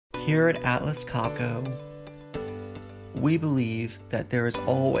Here at Atlas Copco, we believe that there is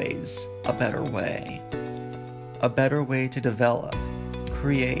always a better way to develop,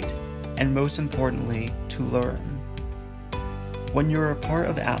 create, and most importantly, to learn. When you're a part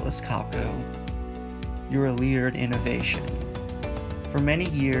of Atlas Copco, you're a leader in innovation. For many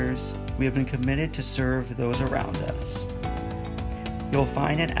years, we have been committed to serve those around us. You'll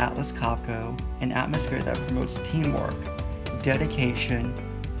find at Atlas Copco an atmosphere that promotes teamwork, dedication,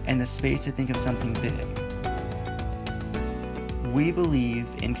 and the space to think of something big. We believe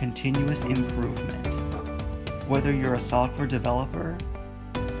in continuous improvement. Whether you're a software developer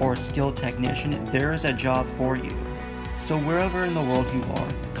or a skilled technician, there is a job for you. So wherever in the world you are,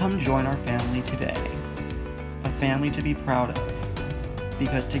 come join our family today. A family to be proud of.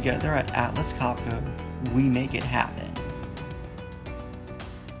 Because together at Atlas Copco, we make it happen.